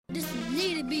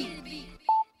Need a beat.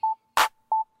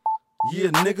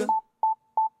 Yeah, nigga.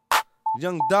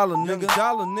 Young Dollar,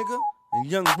 nigga. And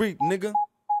Young Reap, nigga.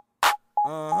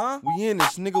 We in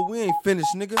this, nigga. We ain't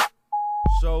finished, nigga.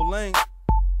 So lame.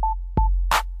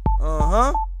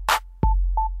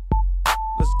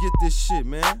 Let's get this shit,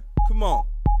 man. Come on.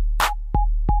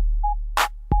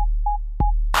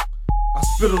 I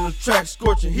spit on the track,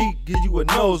 scorching heat, give you a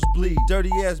nosebleed.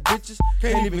 Dirty ass bitches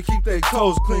can't even keep their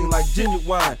toes clean like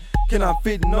genuine. Can I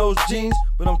fit in those jeans?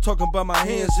 But I'm talking about my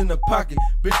hands in the pocket.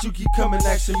 Bitch, you keep coming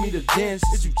asking me to dance.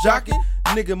 Is you jocking?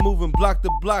 Nigga moving block to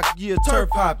block, yeah, turf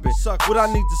hopping. Suck what I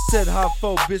need to set hot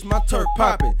for, bitch, my turf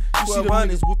popping. You see them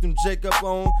niggas with them Jacob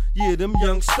on, yeah, them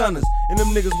young stunners. And them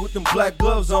niggas with them black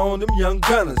gloves on, them young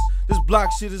gunners. This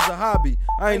block shit is a hobby.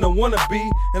 I ain't no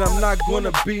wannabe, and I'm not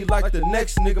gonna be like the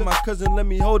next nigga. My cousin let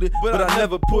me hold it, but I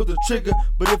never pulled the trigger.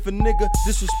 But if a nigga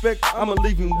disrespect, I'ma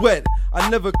leave him wet. I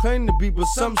never claim to be, but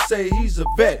some say he's a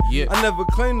vet. I never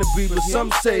claim to be, but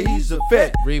some say he's a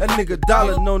vet. That nigga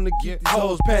Dollar known to get these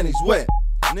hoes' panties wet.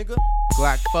 Nigga.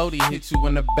 Glock 40 hit you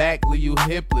in the back, leave you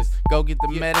hipless. Go get the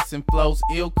medicine, flows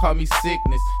ill, call me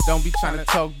sickness. Don't be trying to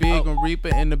talk big on Reaper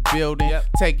in the building.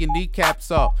 Taking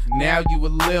kneecaps off, now you a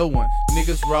lil one.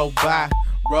 Niggas roll by,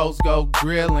 roads go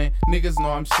grilling. Niggas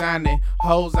know I'm shining,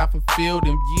 hoes I fulfilled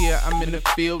them. Yeah, I'm in the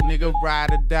field, nigga,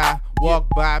 ride or die. Walk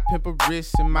by, pimp a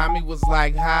wrist, and mommy was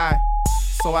like, hi.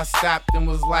 So I stopped and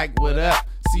was like, what up?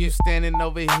 See you standing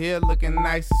over here looking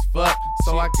nice as fuck.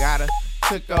 So I gotta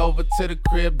took her over to the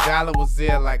crib, Dollar was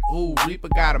there like, ooh, Reaper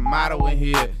got a motto in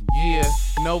here. Yeah,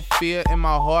 no fear in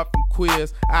my heart from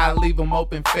queers. I leave them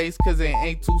open face cause they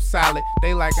ain't too solid.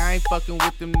 They like, I ain't fucking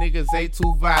with them niggas, they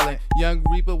too violent. Young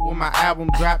Reaper, when my album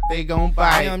drop, they gon'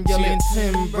 buy it. I'm yelling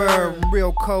timber,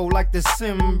 real cold like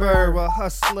December. A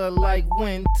hustler like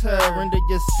winter, under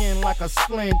your skin like a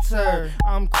splinter.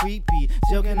 I'm creepy,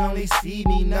 joking only see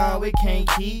me, now it can't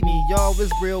keep me. Y'all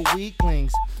is real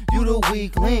weaklings, you the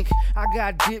weak link. I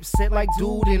got dip set like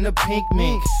dude in the pink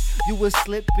mink. You was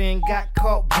slipping, got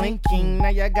caught blinking. Now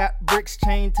you got bricks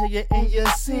chained to you and you're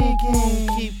sinking.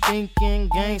 Keep thinking,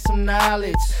 gain some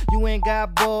knowledge. You ain't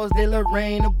got balls, they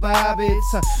Lorraine or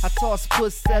Bobbits. I toss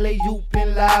pussy, alley-oop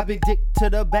and lobby. Dick to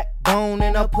the backbone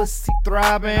and a pussy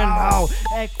throbbing. Oh,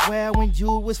 act well when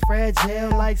you was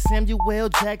fragile like Samuel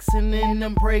Jackson in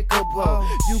Unbreakable.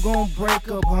 You gon' break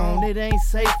a bone, it ain't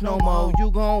safe no more.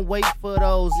 You gon' wait for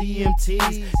those EMTs.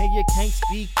 And you can't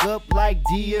speak up like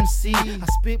DMC. I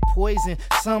spit poison,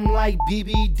 some like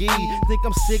BBD. Think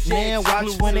I'm sick now,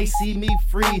 watch when they see me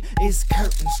free. It's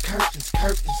curtains, curtains,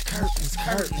 curtains, curtains,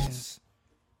 curtains.